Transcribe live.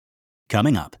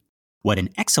Coming up, what an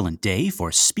excellent day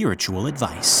for spiritual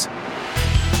advice.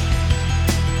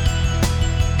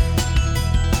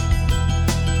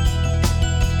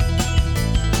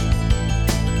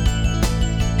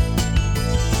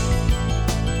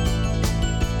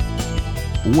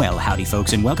 Well, howdy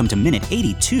folks, and welcome to Minute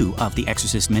 82 of the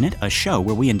Exorcist Minute, a show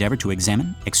where we endeavor to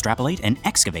examine, extrapolate, and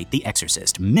excavate The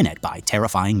Exorcist, minute by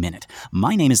terrifying minute.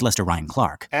 My name is Lester Ryan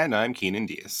Clark. And I'm Keenan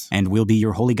Diaz. And we'll be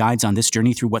your holy guides on this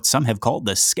journey through what some have called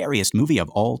the scariest movie of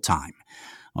all time.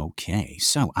 Okay,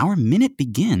 so our minute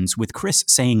begins with Chris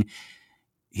saying,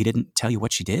 he didn't tell you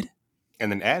what she did? And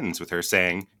then ends with her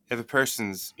saying, if a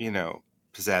person's,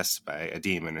 possessed by a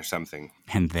demon or something.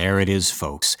 And there it is,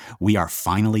 folks. We are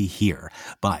finally here.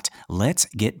 But let's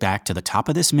get back to the top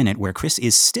of this minute where Chris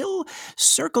is still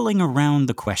circling around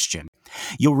the question.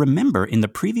 You'll remember in the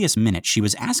previous minute, she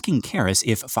was asking Karras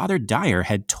if Father Dyer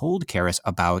had told Karras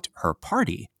about her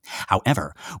party.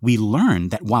 However, we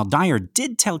learned that while Dyer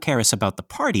did tell Karras about the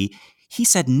party, he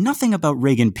said nothing about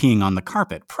Regan peeing on the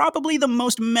carpet, probably the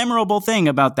most memorable thing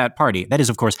about that party. That is,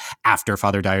 of course, after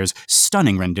Father Dyer's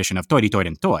stunning rendition of Toy Toy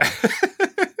and Toy.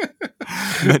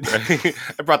 I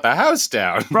brought the house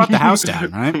down. Brought the house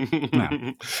down, right?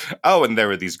 Yeah. Oh, and there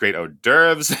were these great hors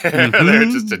d'oeuvres. They're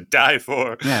just to die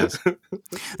for. Yes.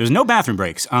 There's no bathroom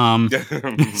breaks. But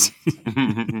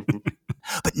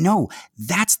no,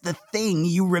 that's the thing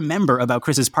you remember about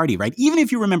Chris's party, right? Even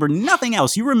if you remember nothing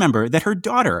else, you remember that her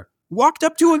daughter walked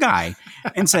up to a guy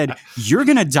and said, "You're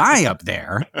going to die up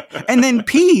there," and then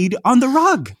peed on the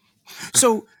rug.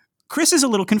 So Chris is a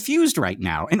little confused right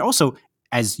now. And also,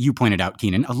 as you pointed out,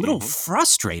 Keenan, a little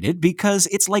frustrated because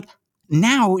it's like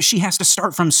now she has to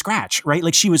start from scratch, right?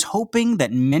 Like she was hoping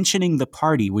that mentioning the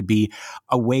party would be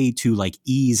a way to like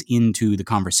ease into the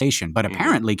conversation. But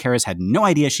apparently Karras had no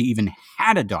idea she even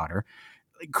had a daughter.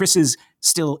 Chris is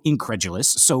still incredulous.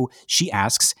 So she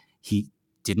asks, he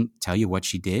didn't tell you what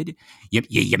she did? You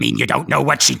mean you don't know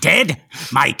what she did?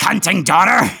 My cunting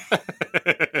daughter?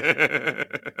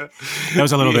 That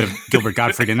was a little bit of Gilbert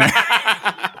Gottfried in there.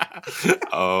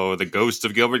 Oh, the ghost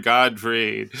of Gilbert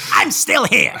Gottfried. I'm still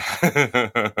here.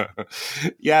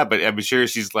 Yeah, but I'm sure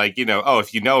she's like,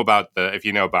 if you know about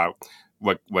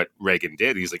what Regan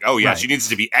did, he's like, oh yeah, right. She needs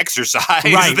to be exorcised.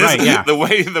 Right, yeah.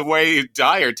 The way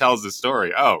Dyer tells the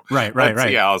story. Oh, right.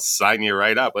 Yeah, I'll sign you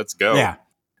right up. Let's go. Yeah.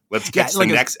 Let's get the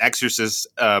next Exorcist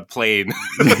plane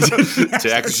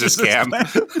to Exorcist Camp.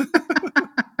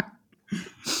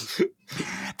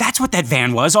 That's what that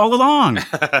van was all along.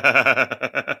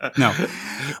 No,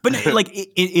 but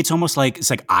it's almost like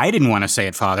I didn't want to say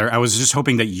it, Father. I was just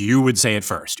hoping that you would say it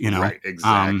first. Right?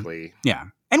 Exactly. Yeah,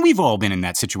 and we've all been in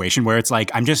that situation where it's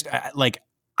like I'm just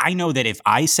I know that if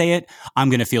I say it, I'm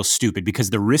going to feel stupid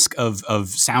because the risk of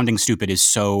sounding stupid is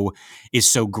so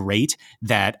great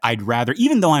that I'd rather,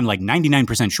 even though I'm like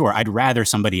 99% sure, I'd rather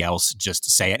somebody else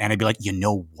just say it. And I'd be like, you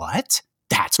know what?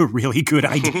 That's a really good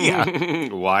idea.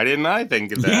 Why didn't I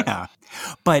think of that? Yeah.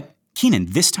 But Keenan,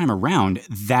 this time around,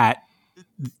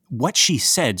 what she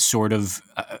said sort of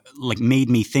made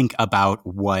me think about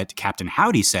what Captain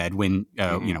Howdy said when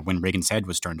when Regan's head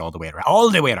was turned all the way around,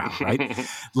 right?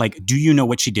 Like, do you know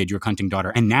what she did, your cunting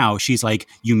daughter? And now she's like,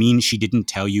 you mean he didn't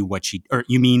tell you what she did?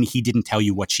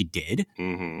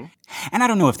 Mm-hmm. And I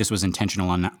don't know if this was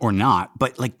intentional or not,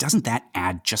 but doesn't that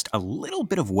add just a little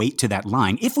bit of weight to that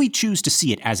line if we choose to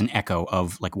see it as an echo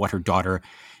of what her daughter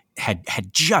had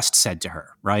just said to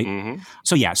her, right? Mm-hmm.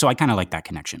 So I kind of like that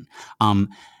connection.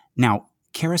 Now,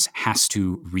 Karras has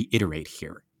to reiterate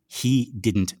here. He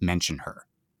didn't mention her.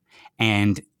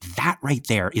 And that right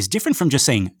there is different from just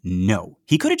saying no.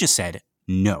 He could have just said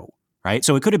no, right?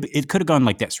 So it could have gone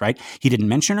like this, right? He didn't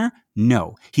mention her?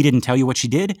 No. He didn't tell you what she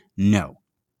did? No.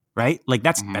 Right?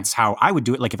 That's how I would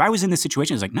do it. Like if I was in this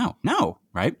situation, it's like, no,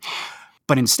 right?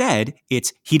 But instead,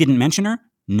 it's he didn't mention her?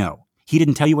 No. He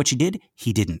didn't tell you what she did?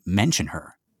 He didn't mention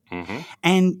her. Mm-hmm.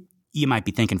 And you might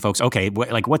be thinking, folks, okay,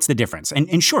 what's the difference?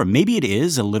 And sure, maybe it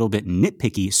is a little bit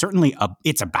nitpicky. Certainly,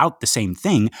 it's about the same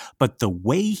thing, but the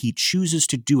way he chooses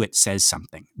to do it says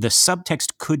something. The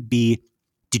subtext could be,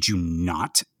 did you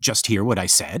not just hear what I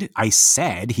said? I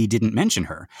said he didn't mention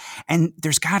her. And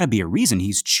there's got to be a reason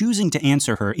he's choosing to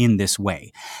answer her in this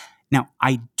way. Now,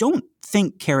 I don't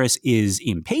think Karras is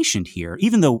impatient here,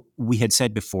 even though we had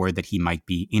said before that he might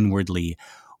be inwardly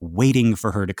waiting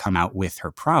for her to come out with her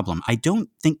problem. I don't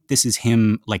think this is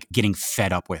him getting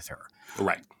fed up with her.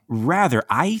 Right. Rather,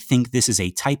 I think this is a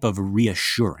type of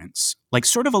reassurance,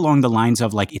 sort of along the lines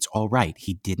of it's all right.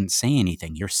 He didn't say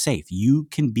anything. You're safe. You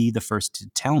can be the first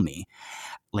to tell me.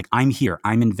 I'm here.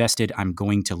 I'm invested. I'm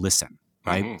going to listen.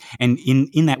 right? And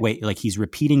in that way, like he's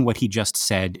repeating what he just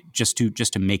said, just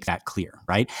to make that clear,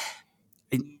 right?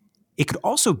 It could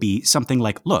also be something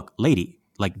like, look, lady,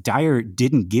 like Dyer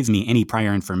didn't give me any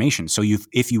prior information. So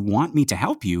if you want me to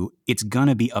help you, it's going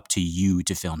to be up to you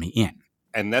to fill me in.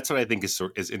 And that's what I think is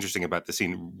interesting about the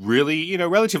scene. Really,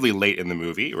 relatively late in the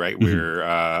movie, right? We're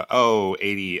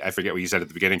 80. I forget what you said at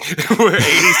the beginning. We're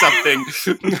 80 something,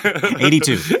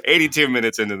 82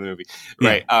 minutes into the movie,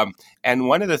 right? Yeah. And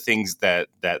one of the things that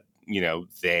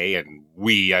they and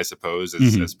we, I suppose,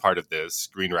 as part of the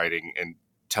screenwriting and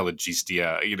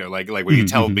telegistia, like when you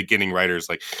tell beginning writers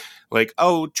like,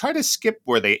 oh, try to skip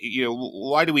where they,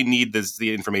 why do we need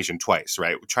the information twice,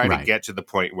 right? Try to get to the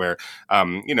point where,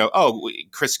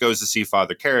 Chris goes to see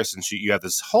Father Karras, and you have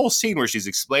this whole scene where she's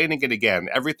explaining it again,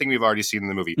 everything we've already seen in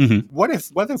the movie. What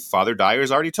if Father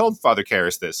Dyer's already told Father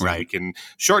Karras this? Right. And we can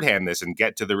shorthand this and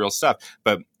get to the real stuff.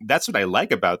 But that's what I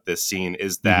like about this scene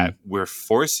is that we're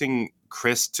forcing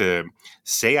Chris to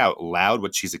say out loud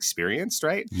what she's experienced,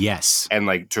 right? Yes. And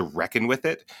like to reckon with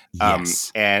it.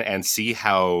 Yes. And see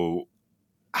how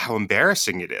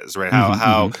embarrassing it is, right?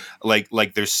 How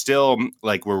like there's still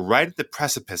like we're right at the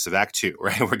precipice of Act 2,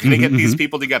 right? We're gonna get these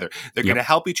people together. They're gonna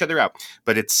help each other out.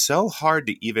 But it's so hard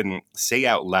to even say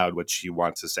out loud what she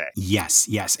wants to say.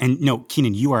 Yes. And no,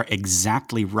 Keenan, you are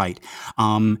exactly right.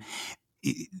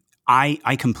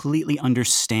 I completely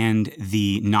understand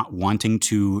the not wanting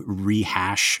to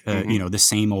rehash, the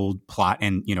same old plot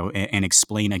and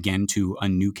explain again to a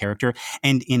new character.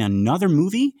 And in another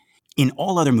movie, in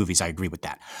all other movies, I agree with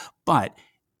that. But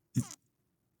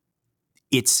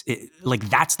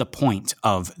that's the point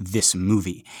of this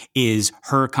movie is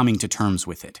her coming to terms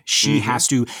with it. She has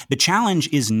to. The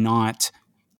challenge is not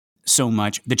so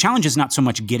much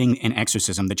getting an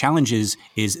exorcism. The challenge is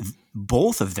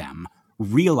both of them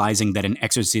realizing that an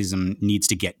exorcism needs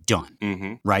to get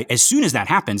done, right? As soon as that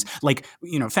happens,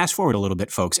 fast forward a little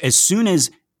bit, folks. As soon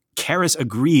as Karras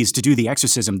agrees to do the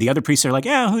exorcism, the other priests are like,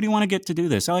 yeah, who do you want to get to do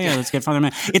this? Oh yeah, let's get Father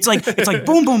Man. It's like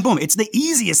boom, boom, boom. It's the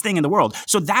easiest thing in the world.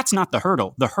 So that's not the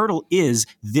hurdle. The hurdle is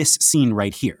this scene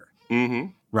right here,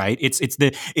 right? It's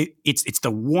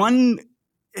the one.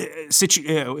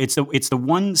 It's the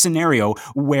one scenario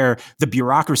where the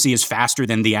bureaucracy is faster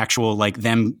than the actual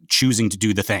them choosing to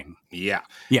do the thing. Yeah.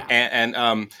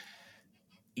 And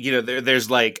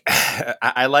there's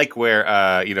I like where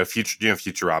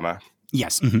Futurama.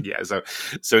 Yes. Yeah.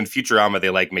 So in Futurama, they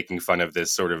like making fun of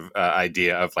this sort of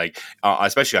idea of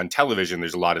especially on television,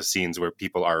 there's a lot of scenes where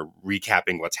people are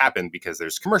recapping what's happened because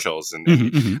there's commercials and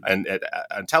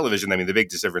on television. I mean, the big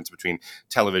difference between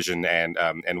television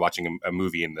and watching a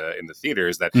movie in the theater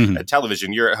is that at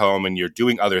television, you're at home and you're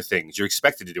doing other things. You're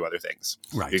expected to do other things.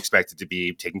 Right. You're expected to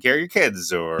be taking care of your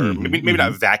kids or maybe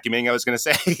not vacuuming, I was going to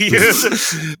say,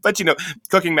 but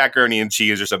cooking macaroni and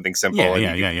cheese or something simple. You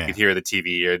can hear the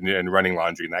TV and running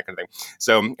laundry and that kind of thing.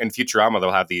 So in Futurama,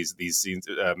 they'll have these scenes,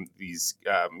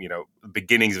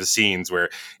 beginnings of scenes where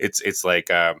it's like,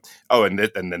 and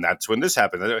then that's when this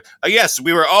happened. Oh yes,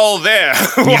 we were all there.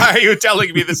 Why are you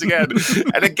telling me this again?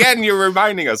 And again, you're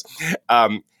reminding us.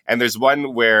 And there's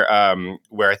one where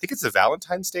I think it's a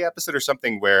Valentine's Day episode or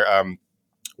something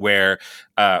where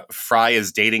Fry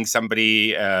is dating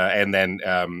somebody, and then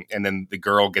the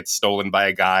girl gets stolen by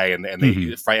a guy, and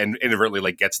they Fry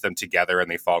inadvertently gets them together,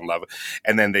 and they fall in love,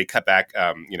 and then they cut back,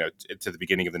 to the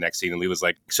beginning of the next scene, and Lee was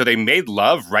like, "So they made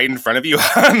love right in front of you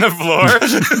on the floor."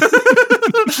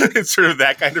 It's sort of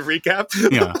that kind of recap.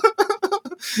 Yeah.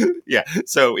 Yeah,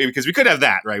 so because we could have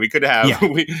that, right? We could have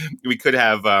we could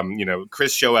have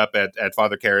Chris show up at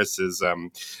Father Karras's,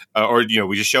 or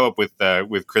we just show up with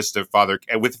Chris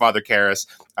with Father Karras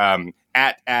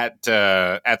at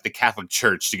the Catholic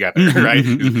Church together, right?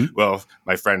 Well,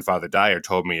 my friend Father Dyer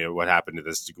told me what happened to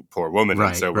this poor woman,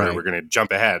 and so we're going to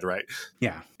jump ahead, right?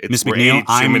 Yeah, Miss MacNeil,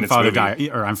 I'm Father Dyer,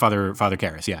 or I'm Father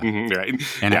Karras, right?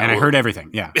 And I heard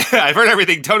everything, I've heard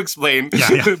everything. Don't explain.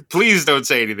 Please don't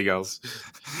say anything else.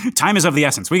 Time is of the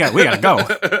essence. We got to go.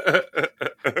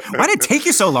 Why did it take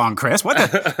you so long, Chris? What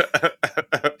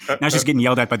the? Now she's getting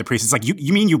yelled at by the priest. It's like,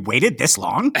 you mean you waited this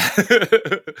long?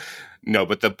 No,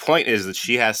 but the point is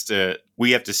that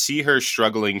we have to see her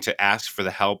struggling to ask for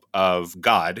the help of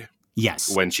God.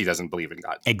 Yes. When she doesn't believe in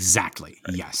God. Exactly.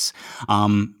 Right. Yes.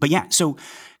 But so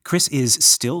Chris is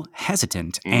still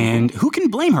hesitant, and who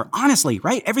can blame her? Honestly,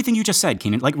 right? Everything you just said,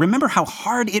 Keenan. Remember how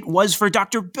hard it was for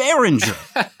Dr. Berenger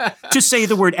to say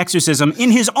the word exorcism in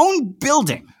his own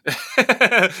building,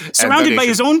 surrounded by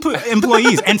his own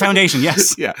employees and foundation.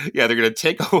 Yes. Yeah. They're going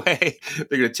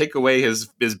to take away his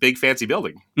big fancy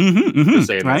building. For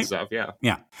saying that stuff. Yeah.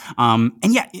 Yeah. And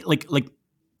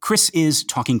Chris is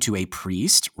talking to a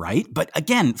priest, right? But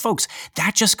again, folks,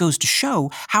 that just goes to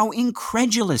show how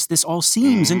incredulous this all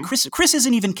seems. And Chris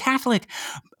isn't even Catholic.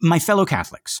 My fellow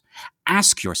Catholics,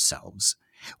 ask yourselves,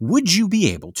 would you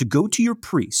be able to go to your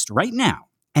priest right now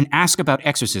and ask about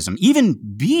exorcism, even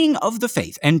being of the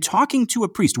faith and talking to a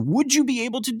priest? Would you be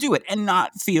able to do it and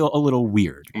not feel a little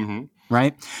weird?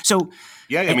 Right? So,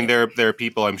 yeah, I mean, there are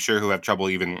people, I'm sure, who have trouble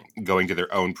even going to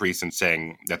their own priest and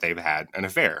saying that they've had an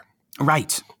affair.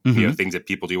 Right. You know, things that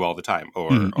people do all the time,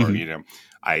 or you know,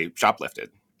 I shoplifted.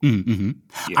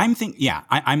 Yeah.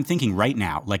 I'm thinking right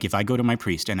now, like if I go to my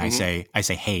priest and I say,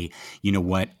 hey, you know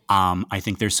what? I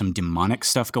think there's some demonic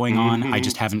stuff going on. I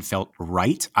just haven't felt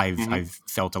right. I've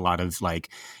felt a lot of like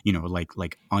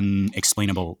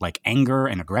unexplainable like anger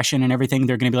and aggression and everything.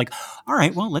 They're going to be like, all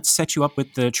right, well, let's set you up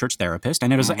with the church therapist.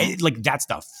 And it was like that's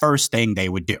the first thing they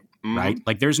would do, right?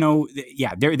 Like there is no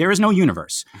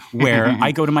universe where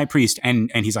I go to my priest and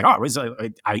he's like, oh,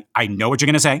 I know what you're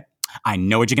going to say. I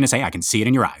know what you're going to say. I can see it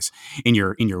in your eyes, in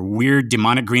your weird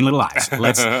demonic green little eyes.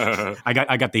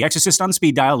 I got the Exorcist on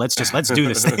speed dial. Let's do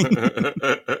this thing.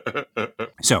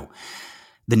 So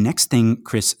the next thing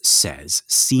Chris says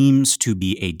seems to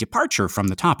be a departure from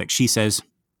the topic. She says,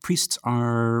 priests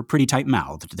are pretty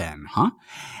tight-mouthed then, huh?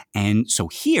 And so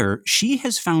here, she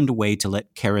has found a way to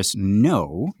let Karras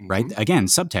know, right? Again,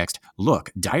 subtext,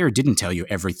 look, Dyer didn't tell you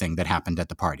everything that happened at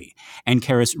the party. And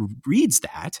Karras reads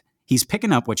that. He's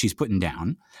picking up what she's putting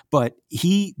down, but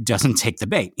he doesn't take the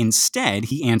bait. Instead,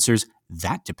 he answers,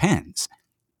 that depends,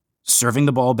 serving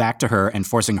the ball back to her and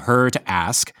forcing her to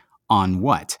ask, on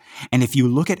what? And if you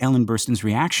look at Ellen Burstyn's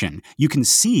reaction, you can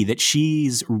see that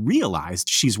she's realized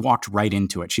she's walked right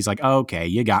into it. She's like, okay,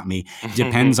 you got me.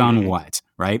 Depends on what,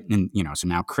 right? And, you know, so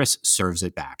now Chris serves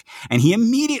it back. And he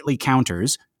immediately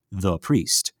counters the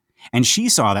priest. And she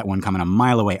saw that one coming a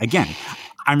mile away. Again,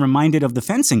 I'm reminded of the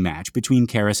fencing match between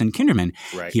Karras and Kinderman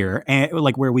here, and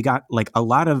like where we got like a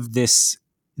lot of this.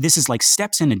 This is like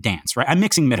steps in a dance, right? I'm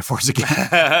mixing metaphors again.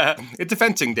 It's a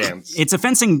fencing dance. It's a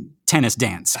fencing tennis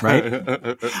dance, right?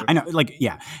 I know, like,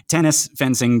 yeah, tennis,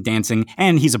 fencing, dancing,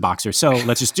 and he's a boxer. So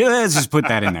let's just put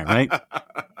that in there, right?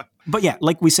 But yeah,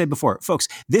 like we said before, folks,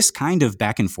 this kind of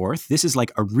back and forth, this is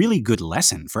like a really good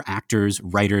lesson for actors,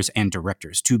 writers, and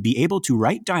directors to be able to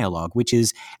write dialogue which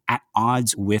is at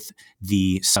odds with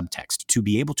the subtext, to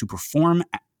be able to perform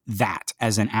that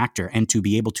as an actor and to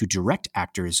be able to direct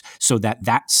actors so that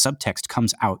that subtext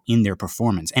comes out in their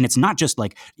performance. And it's not just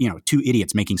like, you know, two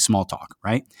idiots making small talk,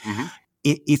 right?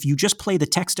 If you just play the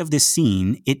text of this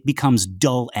scene, it becomes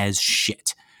dull as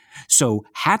shit. So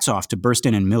hats off to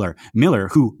Burstyn and Miller. Miller,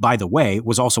 who, by the way,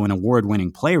 was also an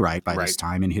award-winning playwright by this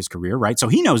time in his career, right? So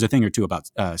he knows a thing or two about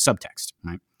subtext,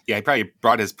 right? Yeah, he probably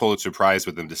brought his Pulitzer Prize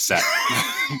with him to set.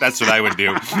 That's what I would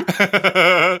do.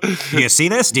 Do you see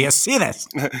this? Do you see this?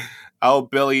 Oh,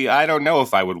 Billy, I don't know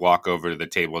if I would walk over to the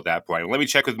table at that point. Let me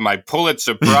check with my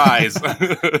Pulitzer Prize.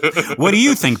 What do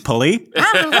you think, Pulley?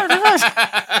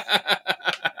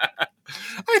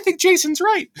 I think Jason's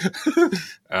right.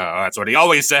 That's what he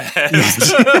always says.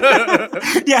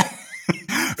 Yeah.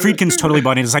 Friedkin's totally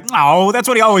bought in. It's like, oh, that's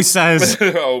what he always says.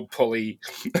 Oh, Pulley.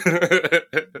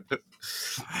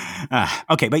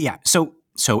 Okay, but yeah. So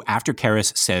after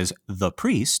Karras says the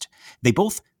priest, they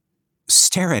both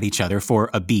stare at each other for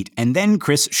a beat, and then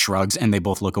Chris shrugs and they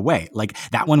both look away. Like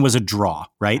that one was a draw,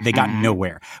 right? They got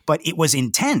nowhere, but it was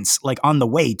intense, like on the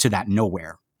way to that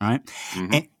nowhere, right?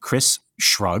 And Chris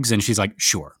shrugs and she's like,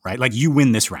 sure, right? Like you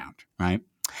win this round, right?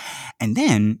 And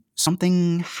then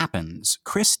something happens.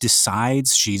 Chris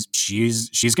decides she's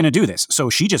going to do this. So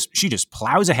she just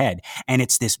plows ahead, and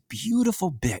it's this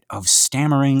beautiful bit of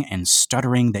stammering and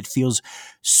stuttering that feels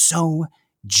so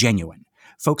genuine.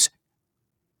 Folks,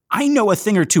 I know a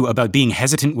thing or two about being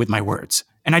hesitant with my words,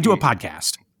 and I do a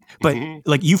podcast. But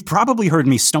like you've probably heard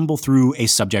me stumble through a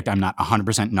subject I'm not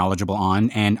 100% knowledgeable on,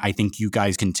 and I think you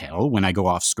guys can tell when I go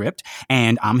off script,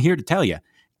 and I'm here to tell you,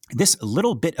 this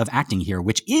little bit of acting here,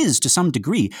 which is to some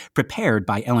degree prepared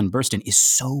by Ellen Burstyn, is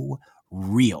so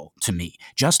real to me.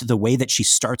 Just the way that she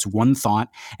starts one thought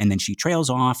and then she trails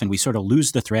off and we sort of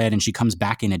lose the thread and she comes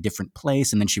back in a different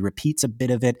place and then she repeats a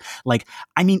bit of it. Like,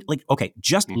 I mean, like, okay,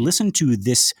 just listen to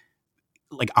this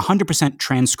like 100%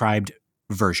 transcribed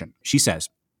version. She says,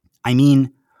 I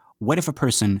mean, what if a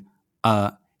person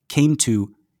came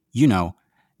to, you know,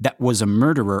 that was a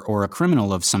murderer or a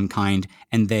criminal of some kind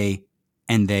and they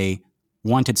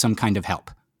wanted some kind of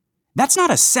help? That's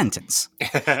not a sentence.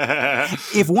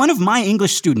 If one of my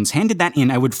English students handed that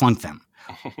in, I would flunk them.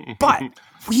 But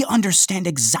we understand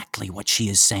exactly what she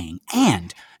is saying.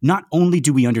 And not only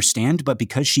do we understand, but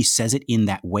because she says it in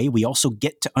that way, we also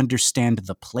get to understand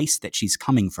the place that she's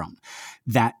coming from.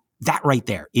 That right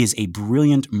there is a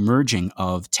brilliant merging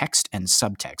of text and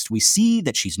subtext. We see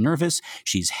that she's nervous,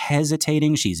 she's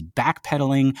hesitating, she's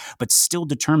backpedaling, but still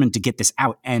determined to get this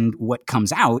out. And what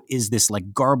comes out is this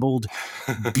like garbled,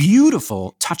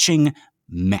 beautiful, touching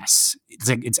mess.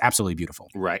 It's absolutely beautiful.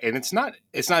 Right. And it's not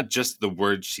just the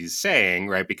words she's saying,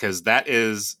 right? Because that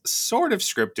is sort of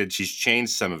scripted. She's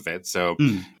changed some of it. So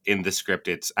in the script,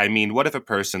 what if a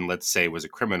person, let's say, was a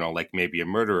criminal, like maybe a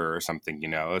murderer or something,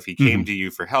 if he came to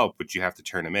you for help, would you have to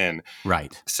turn him in?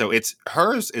 Right. So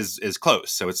hers is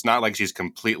close. So it's not like she's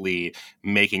completely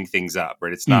making things up,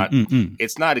 right? It's not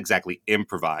exactly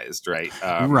improvised, right?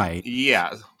 Right.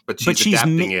 Yeah. But she's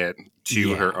adapting it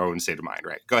to her own state of mind,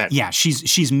 right? Go ahead. Yeah,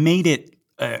 she's made it,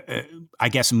 I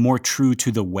guess, more true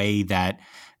to the way that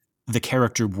the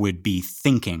character would be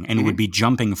thinking and would be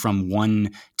jumping from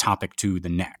one topic to the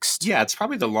next. Yeah, it's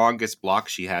probably the longest block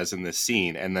she has in this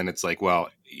scene. And then it's like, well,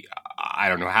 I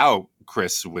don't know how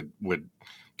Chris would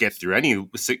get through any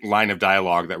line of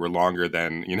dialogue that were longer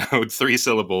than, 3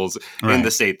 syllables in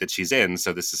the state that she's in.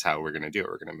 So this is how we're going to do it.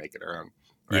 We're going to make it our own.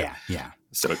 Right? Yeah.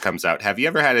 So it comes out. Have you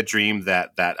ever had a dream that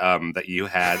you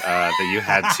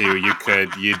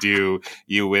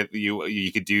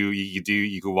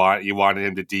wanted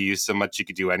him to do you so much you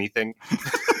could do anything?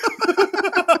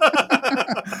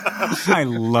 I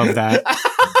love that.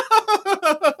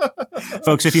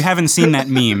 Folks, if you haven't seen that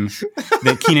meme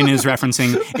that Keenan is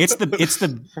referencing,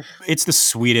 it's the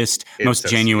sweetest, most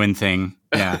genuine thing.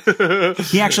 Yeah.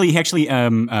 He actually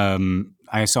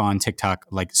I saw on TikTok,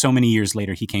 like so many years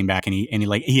later, he came back and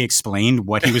he explained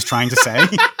what he was trying to say.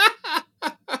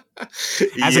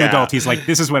 As an adult, he's like,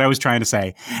 this is what I was trying to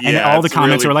say. And all the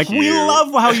comments really were like, cute. we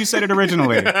love how you said it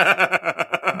originally.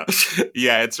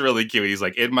 Yeah, it's really cute. He's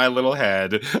like, in my little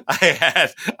head, I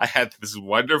had this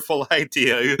wonderful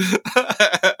idea.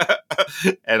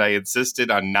 And I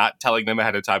insisted on not telling them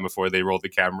ahead of time before they rolled the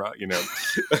camera,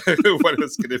 what it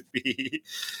was going to be.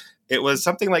 It was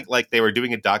something like they were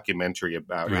doing a documentary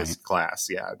about his class.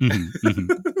 Yeah.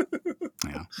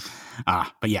 Yeah.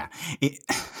 But yeah.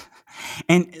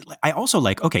 And I also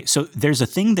okay, so there's a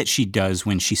thing that she does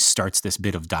when she starts this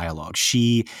bit of dialogue.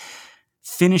 She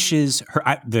finishes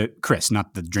Chris,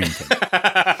 not the dream kid.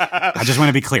 I just want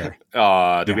to be clear.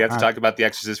 Do we have to talk about The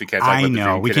Exorcist? We can't talk about the dream kid. I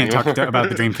know, we can't talk about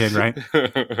the dream kid, right?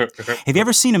 Have you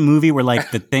ever seen a movie where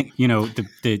like the thing,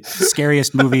 the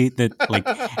scariest movie that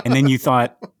and then you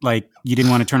thought like you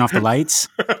didn't want to turn off the lights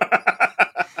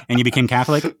and you became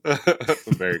Catholic?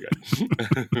 Very good.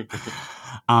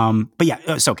 But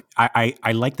yeah, so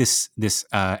I like this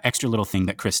extra little thing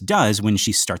that Chris does when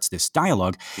she starts this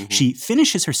dialogue. She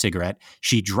finishes her cigarette,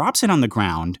 she drops it on the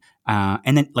ground,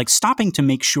 and then stopping to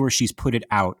make sure she's put it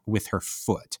out with her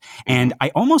foot. And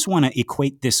I almost want to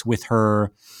equate this with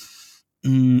her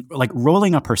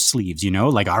rolling up her sleeves,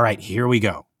 all right, here we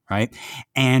go. Right.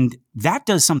 And that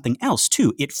does something else,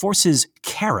 too. It forces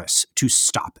Karras to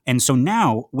stop. And so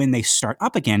now when they start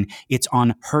up again, it's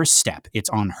on her step. It's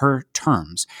on her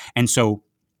terms. And so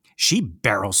she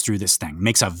barrels through this thing,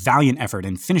 makes a valiant effort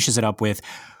and finishes it up with,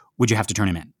 would you have to turn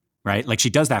him in? Right. Like she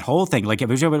does that whole thing. Like, if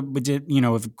a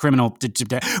criminal,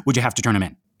 would you have to turn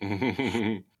him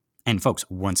in? And folks,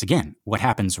 once again, what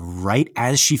happens right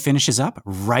as she finishes up,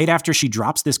 right after she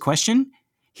drops this question?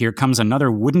 Here comes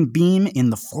another wooden beam in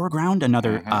the foreground,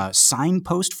 another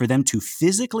signpost for them to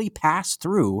physically pass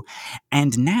through.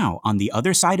 And now, on the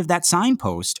other side of that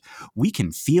signpost, we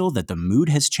can feel that the mood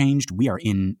has changed. We are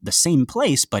in the same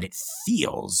place, but it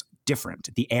feels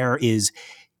different. The air is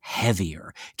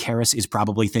heavier. Karras is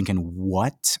probably thinking,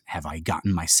 what have I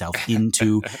gotten myself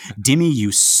into? Dimmy, you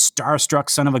starstruck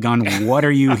son of a gun, what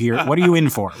are you here? What are you in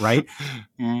for, right?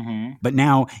 But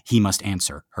now he must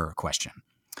answer her question.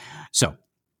 So,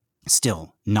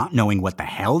 still, not knowing what the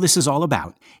hell this is all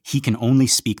about, he can only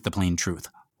speak the plain truth.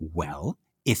 Well,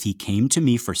 if he came to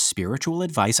me for spiritual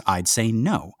advice, I'd say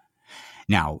no.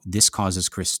 Now, this causes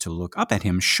Chris to look up at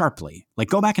him sharply.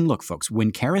 Go back and look, folks.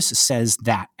 When Karras says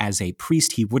that as a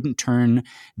priest, he wouldn't turn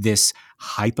this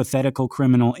hypothetical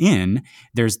criminal in,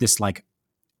 there's this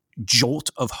jolt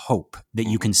of hope that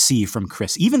you can see from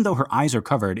Chris. Even though her eyes are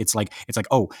covered, it's like,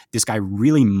 oh, this guy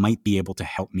really might be able to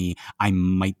help me. I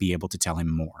might be able to tell him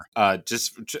more.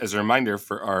 Just as a reminder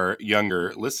for our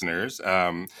younger listeners,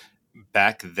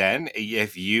 back then,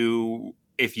 if you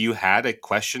had a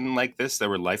question like this that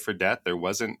were life or death, there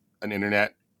wasn't an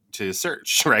internet to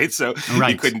search, right? So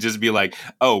Right. you couldn't just be like,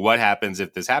 oh, what happens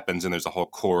if this happens? And there's a whole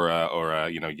Quora or a,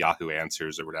 Yahoo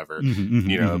Answers or whatever, a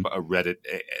Reddit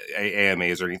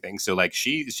AMAs or anything. So like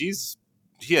she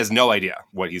has no idea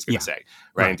what he's going to say,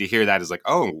 right? And to hear that is like,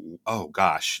 oh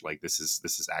gosh, like this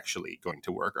is actually going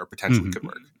to work or potentially could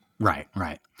work. Right.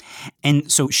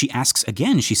 And so she asks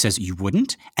again. She says, "You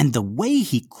wouldn't?" And the way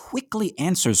he quickly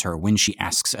answers her when she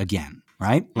asks again,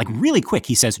 right? Like really quick,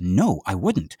 he says, "No, I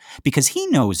wouldn't," because he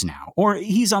knows now, or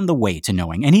he's on the way to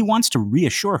knowing, and he wants to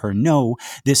reassure her, no,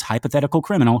 this hypothetical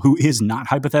criminal, who is not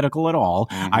hypothetical at all,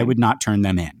 I would not turn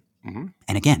them in.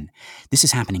 And again, this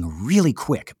is happening really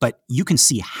quick, but you can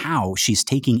see how she's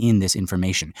taking in this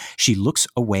information. She looks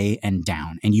away and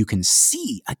down, and you can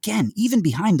see, again, even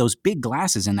behind those big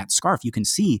glasses and that scarf, you can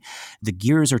see the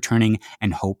gears are turning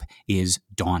and hope is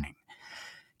dawning.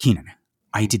 Keenan,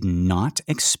 I did not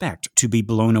expect to be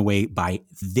blown away by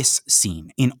this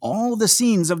scene. In all the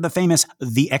scenes of the famous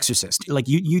The Exorcist, like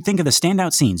you think of the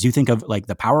standout scenes, you think of like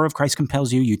the power of Christ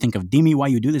compels you, you think of "Demi, why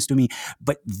you do this to me?"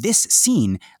 But this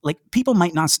scene, like people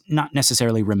might not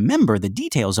necessarily remember the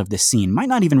details of this scene, might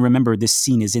not even remember this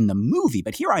scene is in the movie,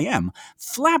 but here I am,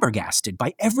 flabbergasted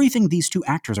by everything these two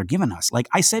actors are giving us. Like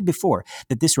I said before,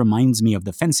 that this reminds me of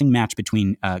the fencing match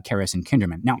between Karras and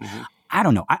Kinderman. Now, I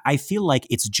don't know. I feel like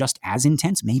it's just as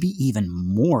intense, maybe even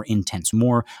more intense,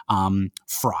 more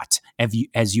fraught,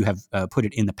 as you have put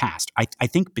it in the past. I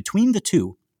think between the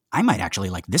two, I might actually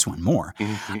like this one more.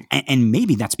 And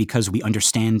maybe that's because we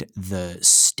understand the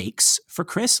stakes for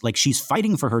Chris. Like she's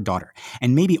fighting for her daughter.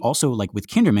 And maybe also like with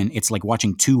Kinderman, it's like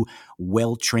watching two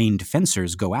well-trained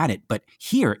fencers go at it. But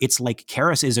here it's like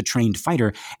Karras is a trained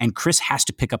fighter and Chris has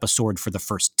to pick up a sword for the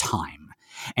first time.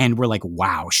 And we're like,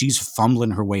 wow, she's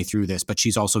fumbling her way through this, but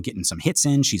she's also getting some hits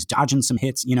in. She's dodging some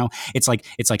hits. It's like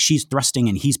she's thrusting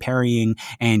and he's parrying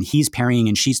and she's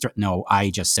no,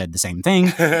 I just said the same thing.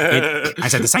 I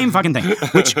said the same fucking thing,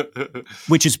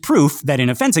 which is proof that in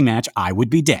a fencing match, I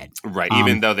would be dead. Right.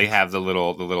 Even though they have the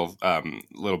little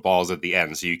balls at the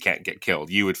end, so you can't get killed.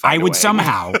 You would find I would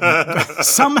somehow,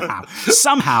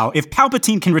 if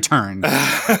Palpatine can return,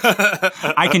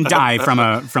 I can die from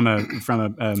a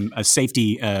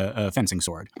safety fencing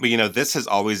sword. But this has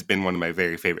always been one of my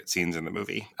very favorite scenes in the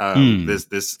movie.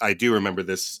 This I do remember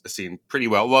this scene pretty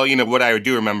well. Well, what I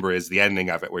do remember is the ending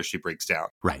of it where she breaks down.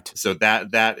 Right. So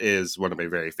that is one of my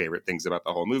very favorite things about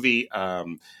the whole movie.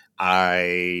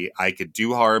 I could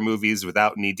do horror movies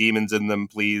without any demons in them,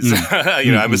 please.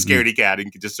 I'm a scaredy cat,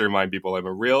 and just to remind people, I'm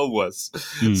a real wuss.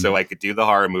 So I could do the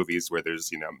horror movies where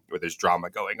there's drama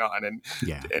going on, and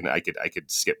I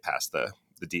could skip past the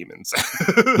demons.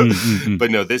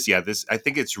 But no, this I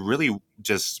think it's really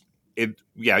just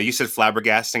you said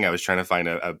flabbergasting. I was trying to find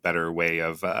a better way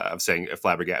of saying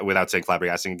flabbergasting without saying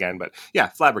flabbergasting again, but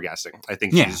flabbergasting. I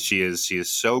think she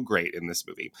is so great in this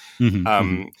movie.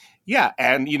 Yeah,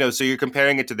 and so you're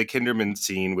comparing it to the Kinderman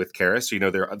scene with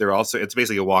Karras. They're also, it's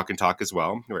basically a walk and talk as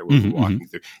well, right? We're walking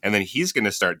through, and then he's going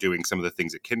to start doing some of the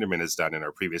things that Kinderman has done in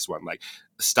our previous one, like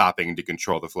stopping to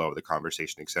control the flow of the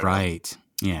conversation, etc. Right.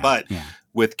 Yeah. But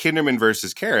with Kinderman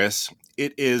versus Karras,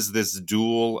 it is this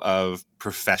duel of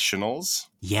professionals.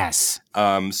 Yes.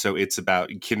 So it's about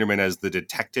Kinderman as the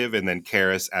detective and then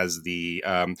Karras as the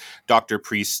doctor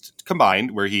priest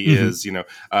combined, where he is,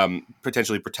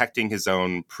 potentially protecting his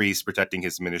own priest, protecting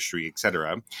his ministry,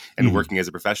 etc., and working as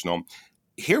a professional.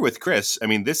 Here with Chris, I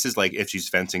mean, this is like if she's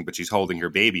fencing, but she's holding her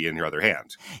baby in her other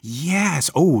hand. Yes.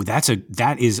 Oh, that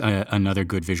is another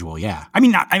good visual. Yeah. I don't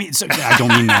mean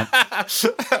that.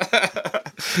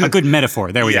 A good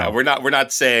metaphor. There we go. We're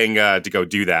not saying to go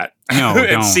do that. No, and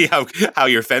don't. See how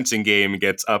your fencing game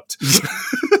gets upped.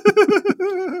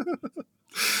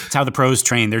 It's how the pros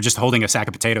train. They're just holding a sack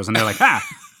of potatoes, and they're like,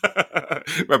 Right,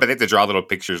 but they have to draw little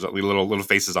pictures, little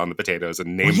faces on the potatoes,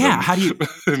 and name them. How do you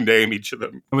name each of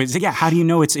them? How do you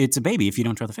know it's a baby if you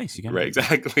don't draw the face? Right,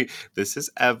 exactly. This is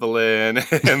Evelyn,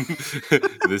 and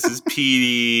this is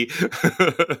Petey.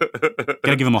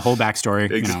 Gotta give them a whole backstory.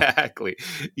 Exactly.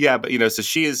 Yeah, but so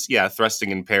she is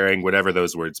thrusting and parrying, whatever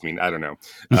those words mean. I don't know.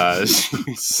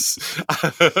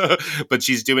 But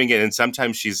she's doing it, and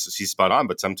sometimes she's spot on,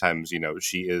 but sometimes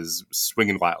she is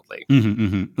swinging wildly.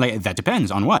 Like that depends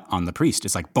on what? On the priest.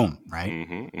 It's like boom, right?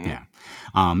 Yeah.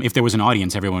 If there was an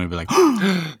audience, everyone would be like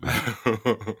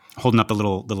holding up the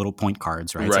little point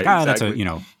cards, right? It's like exactly.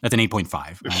 That's an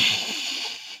 8.5,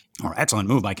 right? Or excellent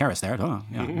move by Karras there. Oh,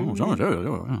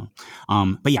 yeah.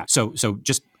 But yeah, so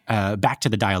just back to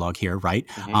the dialogue here, right?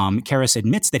 Karras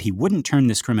admits that he wouldn't turn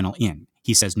this criminal in.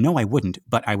 He says, no, I wouldn't,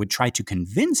 but I would try to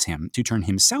convince him to turn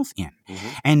himself in.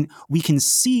 And we can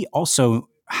see also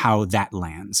how that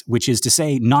lands, which is to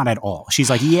say, not at all. She's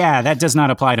like, yeah, that does not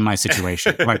apply to my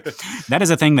situation. Like, that is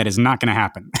a thing that is not going to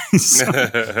happen.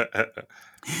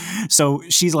 So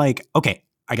she's like, okay,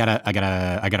 I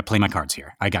gotta play my cards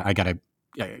here. I gotta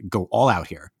go all out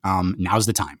here. Now's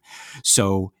the time.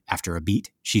 So after a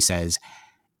beat, she says,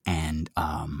 and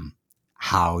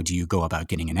how do you go about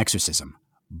getting an exorcism?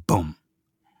 Boom.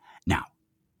 Now,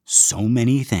 so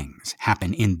many things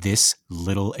happen in this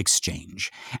little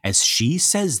exchange. As she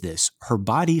says this, her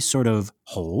body sort of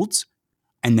holds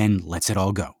and then lets it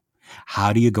all go.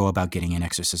 How do you go about getting an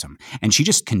exorcism? And she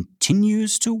just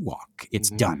continues to walk. It's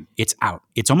done. It's out.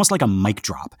 It's almost like a mic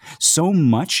drop. So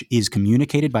much is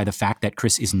communicated by the fact that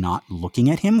Chris is not looking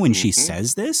at him when she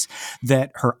says this,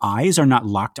 that her eyes are not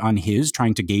locked on his,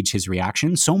 trying to gauge his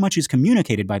reaction. So much is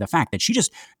communicated by the fact that she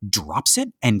just drops it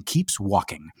and keeps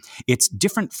walking. It's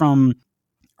different from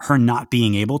her not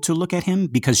being able to look at him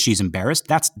because she's embarrassed.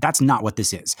 That's not what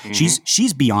this is.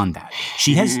 She's beyond that.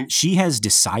 She has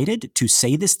decided to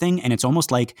say this thing, and it's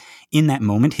almost like in that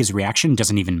moment his reaction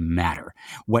doesn't even matter.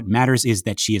 What matters is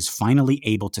that she is finally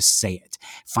able to say it,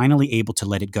 finally able to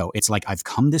let it go. It's like, I've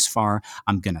come this far,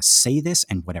 I'm gonna say this,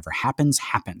 and whatever happens,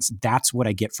 happens. That's what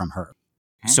I get from her.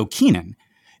 So Keenan,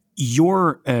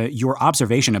 your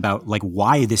observation about like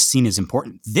why this scene is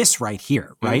important, this right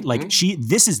here, right? Like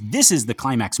this is the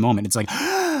climax moment. It's like,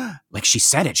 like she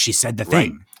said it. She said the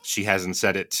thing. She hasn't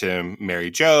said it to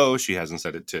Mary Jo. She hasn't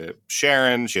said it to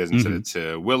Sharon. She hasn't said it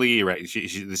to Willie. Right?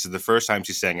 This is the first time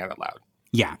she's saying it out loud.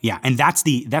 Yeah. And that's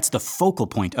the focal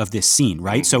point of this scene,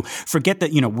 right? So forget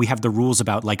that, we have the rules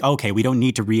about like, okay, we don't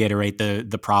need to reiterate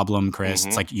the problem, Chris.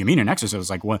 It's like, you mean an exorcist? It's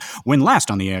like, when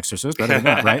last on The Exorcist,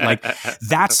 right? Like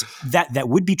that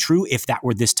would be true if that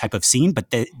were this type of scene,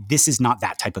 but this is not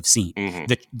that type of scene.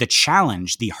 The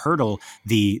challenge, the hurdle,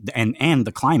 and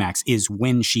the climax is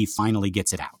when she finally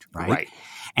gets it out, right?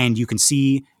 And you can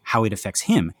see how it affects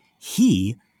him.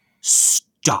 He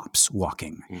stops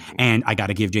walking. And I got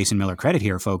to give Jason Miller credit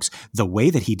here, folks. The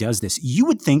way that he does this, you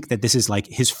would think that this is like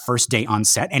his first day on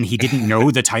set and he didn't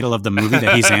know the title of the movie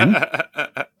that he's in.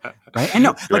 Right? And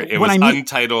no, like, it was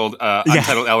Untitled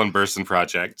Ellen Burstyn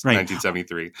Project,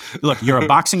 1973. Look, you're a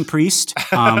boxing priest.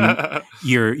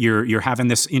 You're having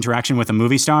this interaction with a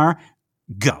movie star.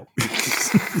 Go.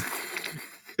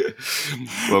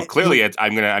 Well, clearly,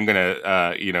 I'm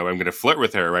gonna flirt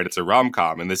with her, right? It's a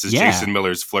rom-com, and this is Jason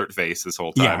Miller's flirt face this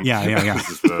whole time. Yeah.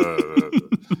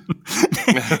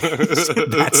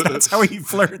 That's how he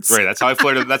flirts. Right. That's how I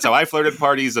flirted. That's how I flirt at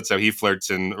parties. That's how he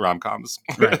flirts in rom-coms.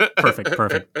 Right.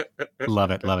 Perfect. Love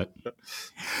it. But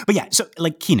yeah, so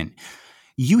like Keenan,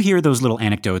 you hear those little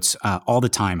anecdotes all the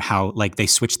time, how like they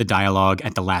switch the dialogue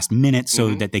at the last minute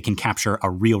so that they can capture a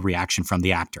real reaction from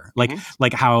the actor.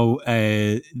 Like how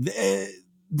the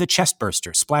chest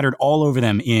burster splattered all over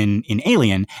them in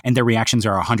Alien, and their reactions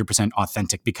are 100%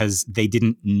 authentic because they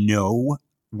didn't know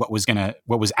what was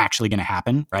actually gonna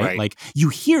happen, right? Like you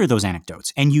hear those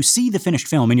anecdotes and you see the finished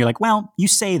film and you're like, well, you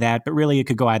say that, but really it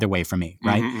could go either way for me,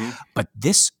 right? But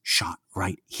this shot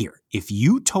right here, if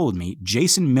you told me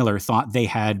Jason Miller thought they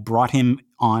had brought him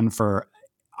on for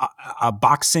a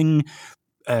boxing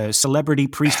celebrity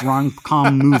priest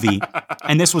rom-com movie,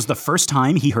 and this was the first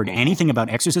time he heard anything about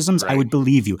exorcisms, I would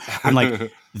believe you. I'm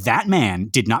like, that man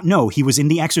did not know he was in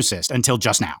The Exorcist until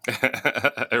just now.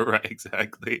 Right,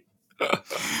 exactly.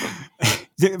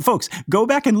 Folks, go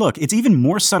back and look. It's even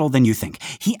more subtle than you think.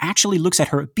 He actually looks at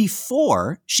her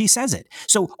before she says it.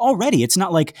 So already it's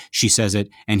not like she says it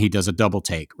and he does a double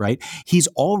take, right? He's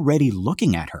already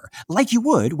looking at her like you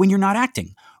would when you're not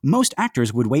acting. Most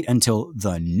actors would wait until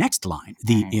the next line,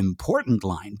 the important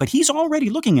line, but he's already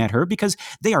looking at her because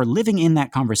they are living in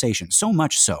that conversation, so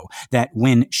much so that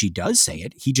when she does say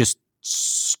it, he just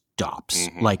stops,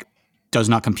 like does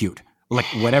not compute. Like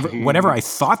whatever I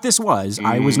thought this was,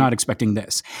 I was not expecting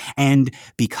this. And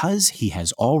because he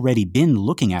has already been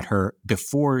looking at her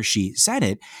before she said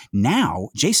it, now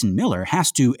Jason Miller has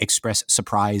to express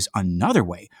surprise another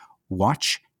way.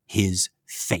 Watch his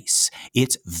face.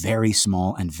 It's very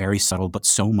small and very subtle, but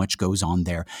so much goes on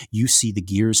there. You see the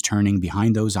gears turning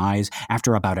behind those eyes.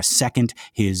 After about a second,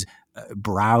 his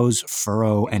brows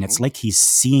furrow, and it's like he's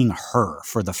seeing her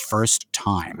for the first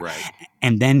time. Right.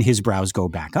 And then his brows go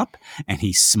back up, and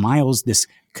he smiles this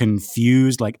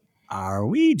confused, like, are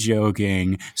we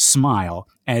joking? Smile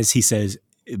as he says,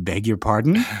 beg your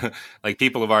pardon? Like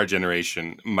people of our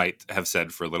generation might have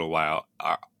said for a little while,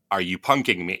 are you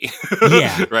punking me?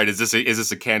 Yeah. Right. Is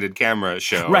this a candid camera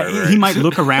show? Right. He might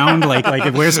look around like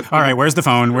where's the phone?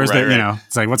 Where's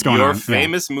it's like, what's going on? Your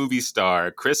famous movie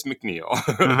star, Chris MacNeil.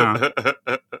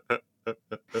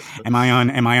 Am I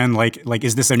on like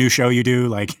is this a new show you do?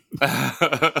 Like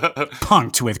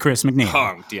Punked with Chris MacNeil.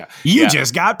 Punked, yeah. You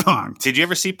just got punked. Did you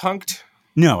ever see Punked?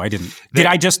 No, I didn't. Did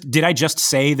I just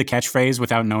say the catchphrase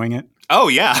without knowing it? Oh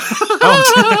yeah.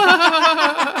 Oh.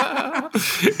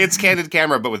 It's Candid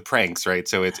Camera, but with pranks, right?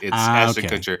 So it's Ashton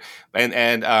Kutcher,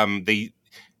 and they,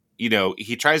 you know,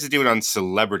 he tries to do it on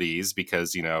celebrities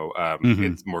because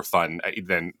it's more fun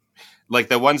than like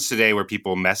the ones today where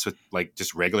people mess with like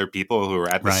just regular people who are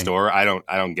at the store. I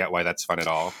don't get why that's fun at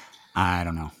all. I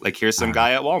don't know. Like here's some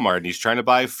guy at Walmart and he's trying to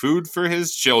buy food for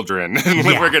his children.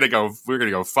 We're gonna go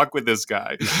fuck with this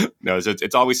guy. No, so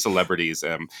it's always celebrities.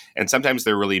 And sometimes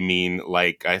they're really mean.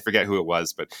 Like I forget who it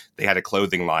was, but they had a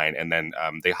clothing line, and then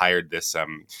they hired this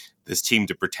team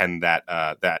to pretend that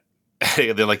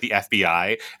they're like the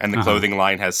FBI, and the clothing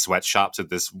line has sweatshops that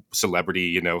this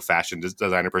celebrity, fashion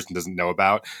designer person doesn't know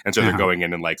about, and so they're going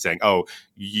in and like saying, "Oh,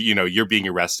 you're being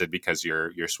arrested because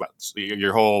your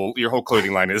whole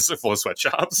clothing line is full of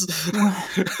sweatshops."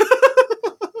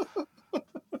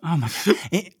 Oh my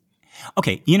God.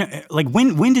 Okay, like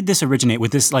when did this originate?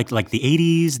 With this like the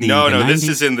 80s? No, the 90s? This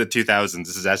is in the 2000s.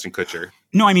 This is Ashton Kutcher.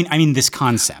 No, I mean this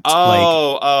concept.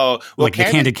 Well, like the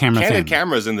candid camera thing. Candid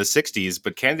camera is in the 60s,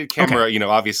 but candid camera,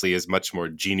 obviously is much more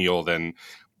genial than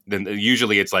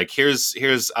usually it's like here's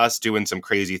us doing some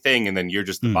crazy thing, and then you're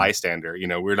just the bystander.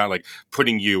 We're not like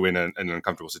putting you in an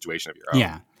uncomfortable situation of your own.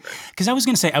 Yeah. Because I was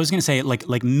gonna say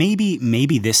like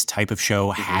maybe this type of show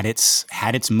had its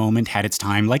moment, had its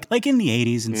time, like in the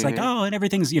 80s, and it's like, oh, and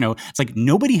everything's it's like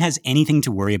nobody has anything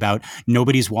to worry about.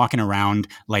 Nobody's walking around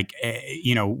like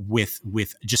with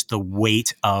just the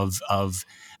weight of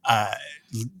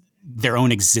their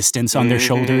own existence on their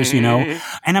shoulders, and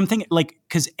I'm thinking like,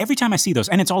 because every time I see those,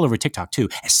 and it's all over TikTok too,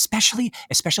 especially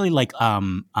like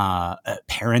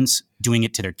parents doing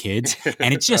it to their kids,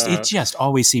 and it just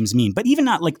always seems mean. But even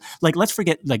not like let's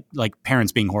forget like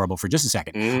parents being horrible for just a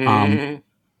second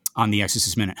on the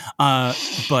Exorcist Minute,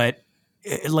 but.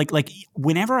 Like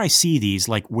whenever I see these,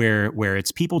 like where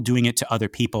it's people doing it to other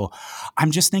people,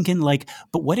 I'm just thinking like,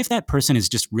 but what if that person is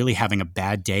just really having a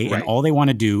bad day and all they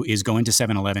want to do is go into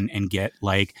 7-Eleven and get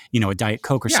like, a Diet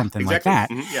Coke or something like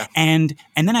that. Mm-hmm, yeah. And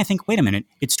then I think, wait a minute,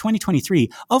 it's 2023.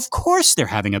 Of course they're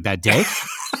having a bad day.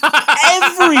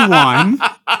 Everyone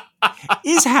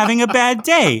is having a bad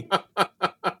day.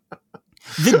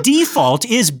 The default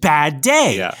is bad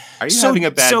day. Yeah. Are you having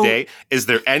a bad day? Is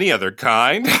there any other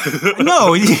kind?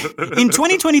 No. In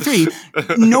 2023,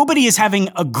 nobody is having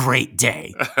a great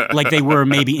day like they were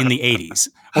maybe in the 80s,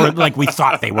 or like we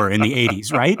thought they were in the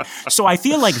 80s, right? So I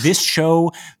feel like this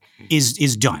show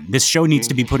is done. This show needs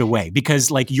to be put away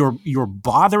because like you're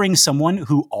bothering someone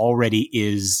who already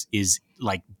is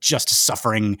like just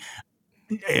suffering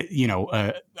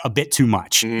a bit too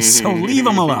much. So leave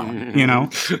them alone,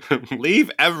 Leave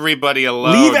everybody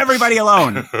alone. Leave everybody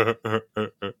alone.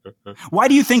 Why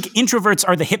do you think introverts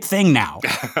are the hip thing now?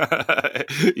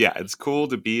 Yeah, it's cool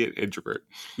to be an introvert.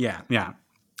 Yeah.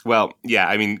 Well, yeah,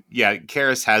 I mean, yeah,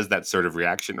 Karras has that sort of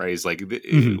reaction, right? He's like,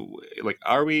 like,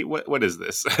 are we, what is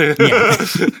this? Yeah.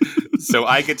 So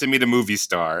I get to meet a movie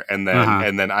star and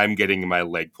then I'm getting my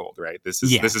leg pulled, right? This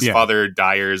is Father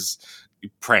Dyer's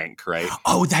prank, right?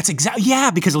 Oh, that's exactly,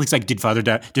 because it's like, did Father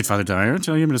Dyer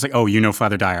tell you? And it's like, oh,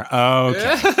 Father Dyer. Okay.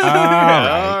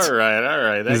 All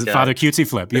right. This is Father Cutesy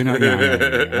Flip,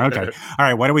 Yeah. Okay. All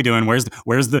right. What are we doing? Where's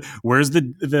the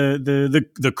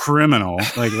criminal?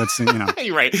 Like, let's see,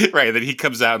 Right. Then he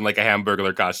comes out in like a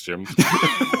Hamburglar costume.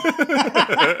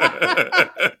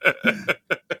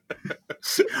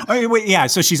 Oh, wait, yeah.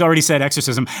 So she's already said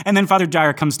exorcism, and then Father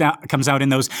Dyer comes out in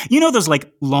those, those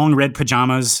like long red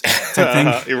pajamas type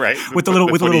thing, right? With the little,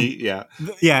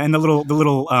 and the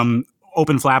little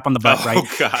open flap on the butt, right?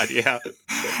 Oh God, yeah.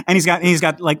 And he's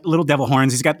got like little devil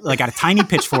horns. He's got a tiny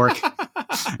pitchfork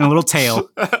and a little tail.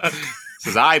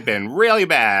 Says, I've been really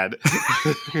bad.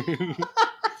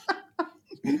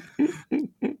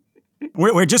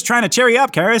 We're just trying to cheer you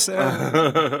up, Karras.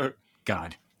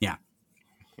 God. Yeah.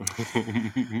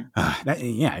 That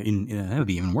would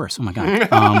be even worse. Oh my God.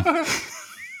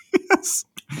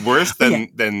 Worse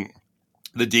than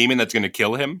the demon that's going to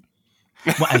kill him.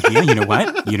 Well, yeah, you know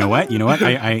what?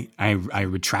 I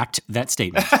retract that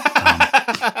statement.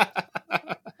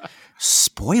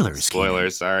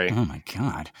 Spoilers. Sorry. Oh my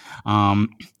God.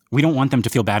 We don't want them to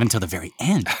feel bad until the very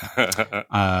end.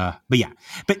 But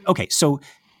okay. So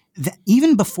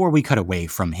even before we cut away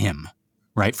from him,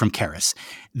 right, from Karras,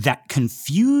 that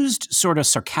confused, sort of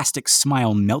sarcastic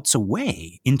smile melts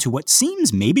away into what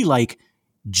seems maybe like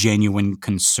genuine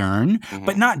concern,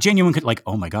 but not genuine, like,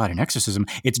 oh my God, an exorcism.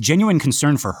 It's genuine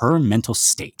concern for her mental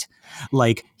state.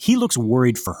 Like, he looks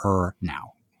worried for her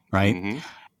now, right? Mm-hmm.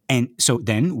 And so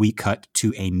then we cut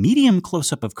to a medium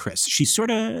close-up of Chris. She's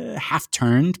sort of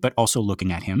half-turned, but also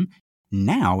looking at him.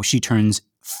 Now she turns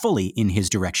fully in his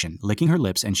direction, licking her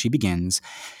lips, and she begins,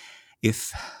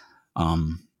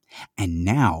 and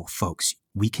now, folks,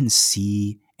 we can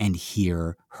see and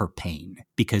hear her pain,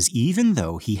 because even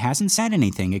though he hasn't said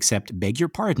anything except beg your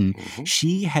pardon,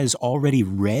 she has already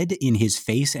read in his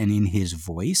face and in his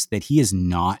voice that he is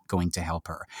not going to help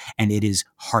her. And it is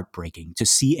heartbreaking to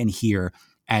see and hear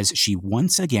as she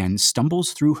once again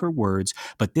stumbles through her words,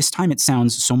 but this time it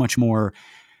sounds so much more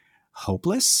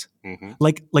hopeless.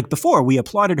 Like before, we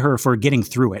applauded her for getting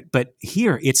through it, but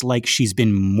here it's like she's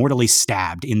been mortally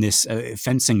stabbed in this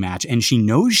fencing match, and she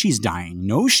knows she's dying,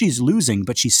 knows she's losing,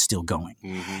 but she's still going.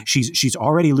 She's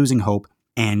already losing hope,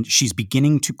 and she's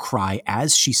beginning to cry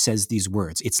as she says these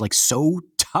words. It's like so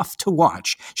tough to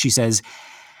watch. She says,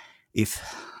 if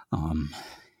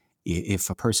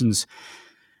a person's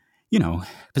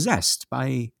possessed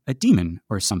by a demon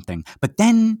or something. But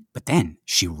then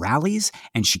she rallies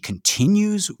and she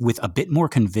continues with a bit more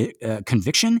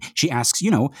conviction. She asks,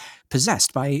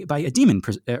 possessed by a demon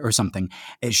or something.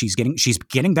 She's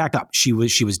getting back up. She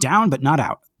was down but not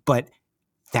out. But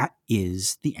that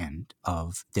is the end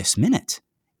of this minute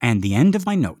and the end of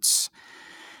my notes.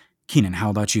 Keenan, how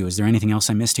about you? Is there anything else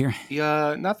I missed here?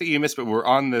 Yeah, not that you missed, but we're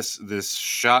on this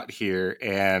shot here,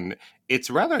 and it's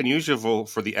rather unusual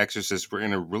for The Exorcist. We're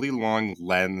in a really long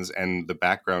lens, and the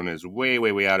background is way,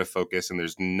 way, way out of focus, and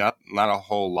there's not a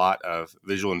whole lot of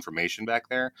visual information back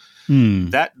there.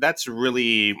 That's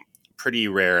really pretty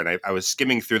rare, and I was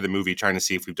skimming through the movie trying to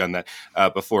see if we've done that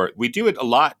before. We do it a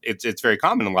lot. It's very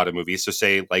common in a lot of movies. So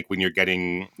say like when you're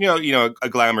getting a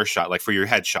glamour shot, like for your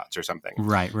headshots or something,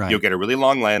 right, you'll get a really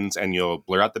long lens and you'll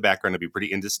blur out the background to be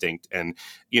pretty indistinct, and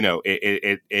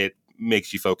it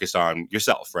makes you focus on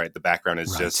yourself, right? The background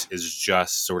is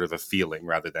just sort of a feeling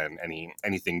rather than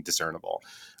anything discernible.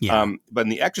 But in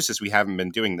The Exorcist, we haven't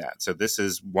been doing that. So this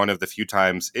is one of the few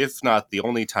times, if not the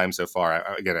only time so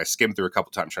far, I skimmed through a couple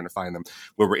times trying to find them,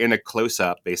 where we're in a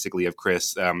close-up basically of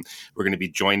Chris. We're going to be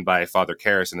joined by Father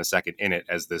Karras in a second in it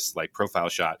as this like profile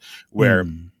shot where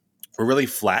we're really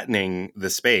flattening the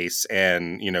space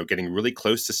and, getting really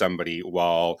close to somebody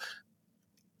while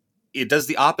it does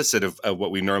the opposite of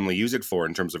what we normally use it for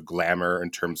in terms of glamour, in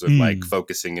terms of like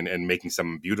focusing and making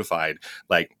someone beautified.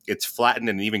 Like it's flattened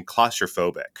and even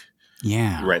claustrophobic.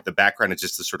 Yeah. Right. The background is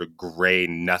just this sort of gray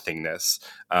nothingness.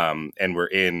 And we're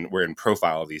in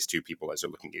profile of these two people as they're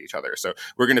looking at each other. So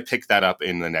we're going to pick that up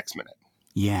in the next minute.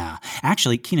 Yeah.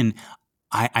 Actually, Keenan,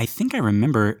 I think I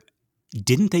remember,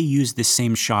 didn't they use this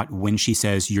same shot when she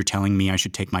says, "You're telling me I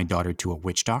should take my daughter to a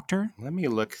witch doctor"? Let me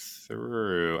look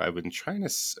through. I was trying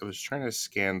to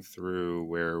scan through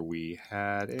where we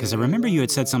had it. Because I remember you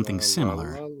had said something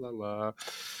similar.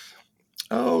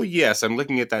 Oh, yes. I'm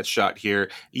looking at that shot here.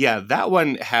 Yeah, that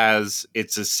one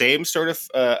it's the same sort of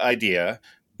idea.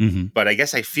 But I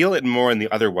guess I feel it more in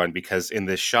the other one because in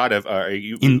this shot of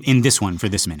in this one for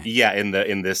this minute, in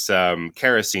this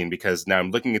Karras scene, because now I'm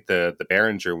looking at the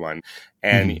Berenger one,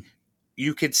 and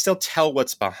you could still tell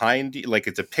what's behind you, like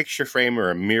it's a picture frame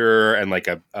or a mirror and like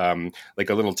a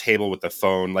little table with a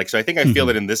phone. Like, so I think I feel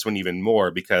it in this one even more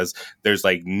because there's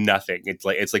like nothing.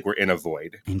 It's like we're in a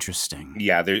void. Interesting.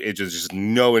 Yeah, it's just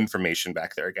no information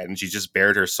back there again. And she just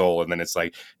bared her soul, and then it's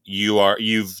like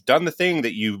you've done the thing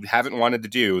that you haven't wanted to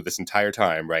do this entire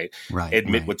time, right? Right.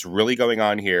 Admit what's really going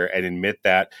on here, and admit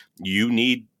that you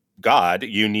need God,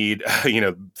 you need,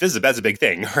 that's a big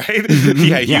thing, right?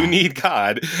 You need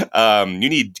God.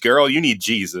 You need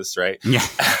Jesus, right? Yeah.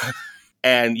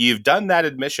 And you've done that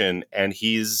admission, and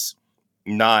he's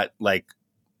not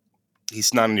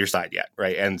on your side yet,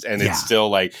 right? And it's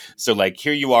still like, so like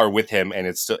here you are with him, and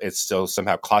it's still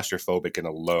somehow claustrophobic and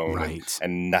alone, right,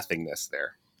 and nothingness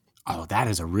there. Oh, that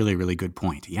is a really, really good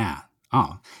point. Yeah.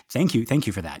 Oh, thank you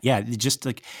for that. Yeah, just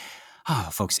like,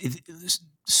 folks,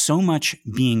 so much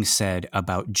being said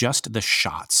about just the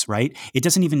shots, right? It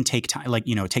doesn't even take time. Like,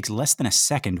 it takes less than a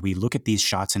second. We look at these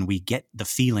shots and we get the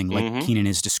feeling, like Keenan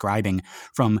is describing,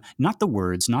 from not the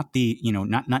words, not the,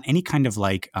 not any kind of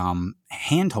like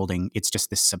hand holding. It's just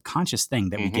this subconscious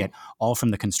thing that we get all from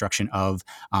the construction of,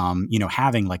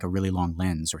 having like a really long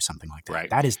lens or something like that. Right.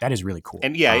 That is really cool.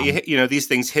 And these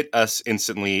things hit us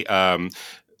instantly.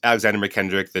 Alexander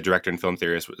McKendrick, the director and film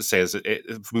theorist, says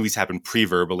movies happen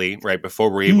pre-verbally, right,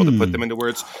 before we're able to put them into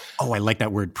words. Oh, I like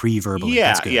that word, pre-verbally. Yeah,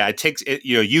 That's good. yeah. It takes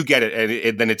you get it,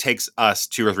 and then it takes us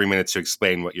 2 or 3 minutes to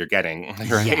explain what you're getting,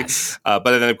 right? Yes. But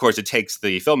then, of course, it takes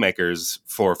the filmmakers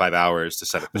 4 or 5 hours to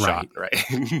set up the shot, right?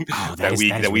 Oh,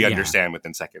 that we understand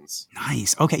within seconds.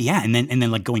 Nice. Okay, yeah, and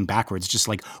then like going backwards, just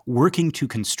like working to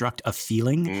construct a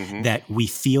feeling that we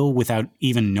feel without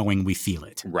even knowing we feel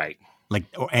it. Right. Like,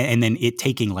 and then it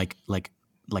taking like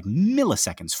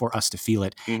milliseconds for us to feel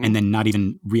it, and then not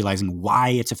even realizing why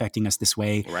it's affecting us this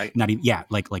way. Right. Not even,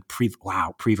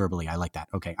 pre-verbally. I like that.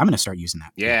 Okay, I'm going to start using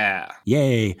that. Yeah.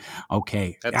 Yay.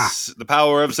 Okay. That's the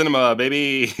power of cinema,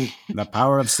 baby. The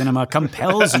power of cinema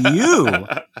compels you.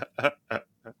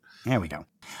 There we go.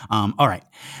 All right,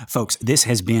 folks, this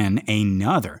has been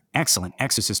another excellent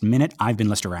Exorcist Minute. I've been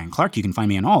Lester Ryan Clark. You can find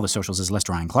me on all the socials as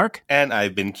Lester Ryan Clark. And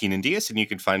I've been Keenan Diaz, and you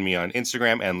can find me on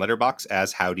Instagram and Letterboxd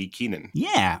as Howdy Keenan.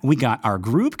 Yeah, we got our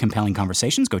group, Compelling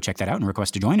Conversations. Go check that out and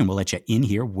request to join, and we'll let you in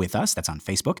here with us. That's on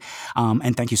Facebook.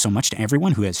 And thank you so much to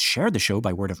everyone who has shared the show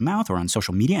by word of mouth or on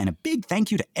social media. And a big thank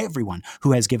you to everyone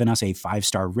who has given us a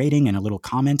 5-star rating and a little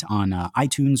comment on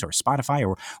iTunes or Spotify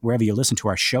or wherever you listen to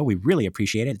our show. We really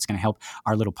appreciate it. It's going to help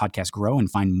our little podcast grow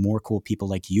and find more cool people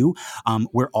like you.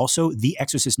 We're also The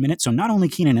Exorcist Minute. So not only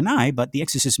Keenan and I, but The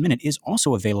Exorcist Minute is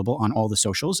also available on all the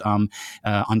socials. On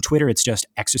Twitter, it's just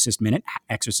Exorcist Minute.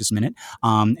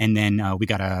 And then we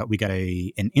got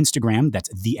an Instagram that's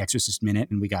The Exorcist Minute,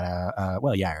 and we got I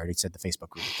already said the Facebook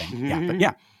group thing.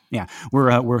 Yeah,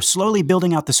 we're slowly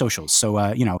building out the socials.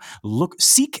 So look,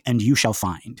 seek, and you shall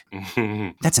find.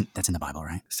 That's in the Bible,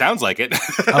 right? Sounds like it.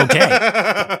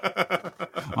 Okay.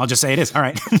 I'll just say it is. All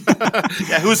right.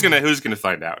 Yeah, who's gonna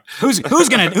find out? Who's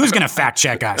gonna fact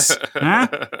check us? Huh?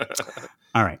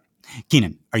 All right.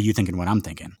 Keenan, are you thinking what I'm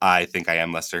thinking? I think I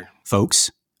am, Lester.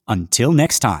 Folks, until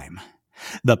next time,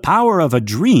 the power of a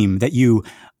dream that you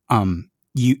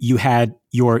had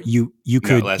you'll do.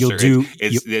 You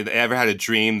ever had a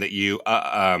dream that you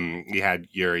want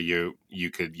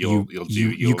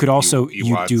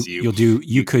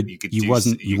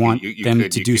them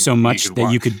to do so much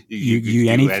that you could do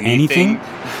anything.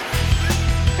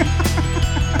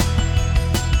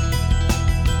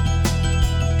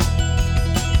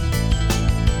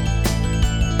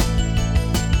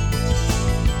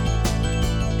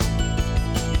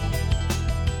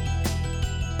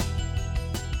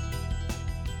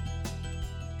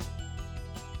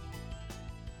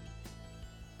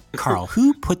 Carl,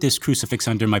 who put this crucifix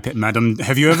under my pit? Madam,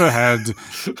 have you ever had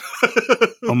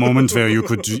a moment where you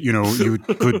could do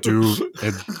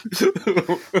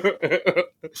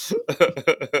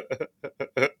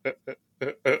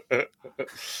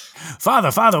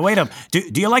Father, wait up. Do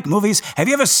you like movies? Have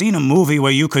you ever seen a movie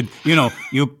where you could, you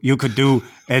could do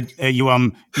you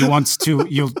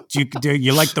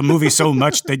like the movie so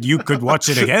much that you could watch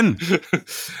it again?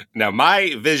 Now,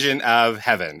 my vision of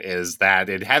heaven is that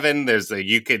in heaven there's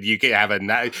you could have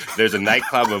there's a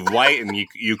nightclub of white, and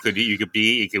you could have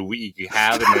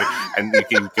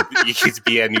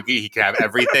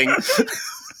everything.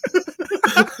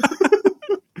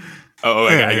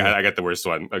 I got the worst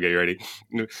one. Okay, you ready?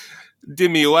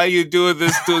 Dimmy, why you do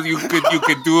this? You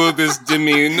could do this,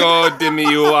 Dimmy. No,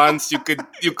 Dimmy, you could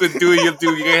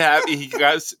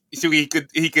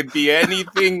he could be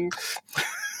anything.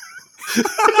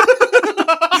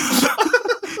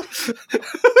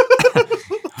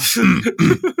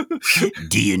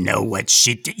 Do you know what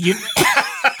she did? You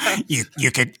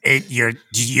could your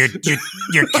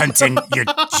content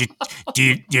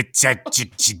you said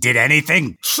she did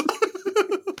anything?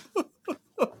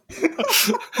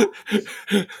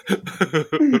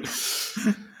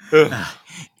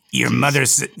 Your mother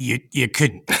said you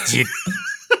could.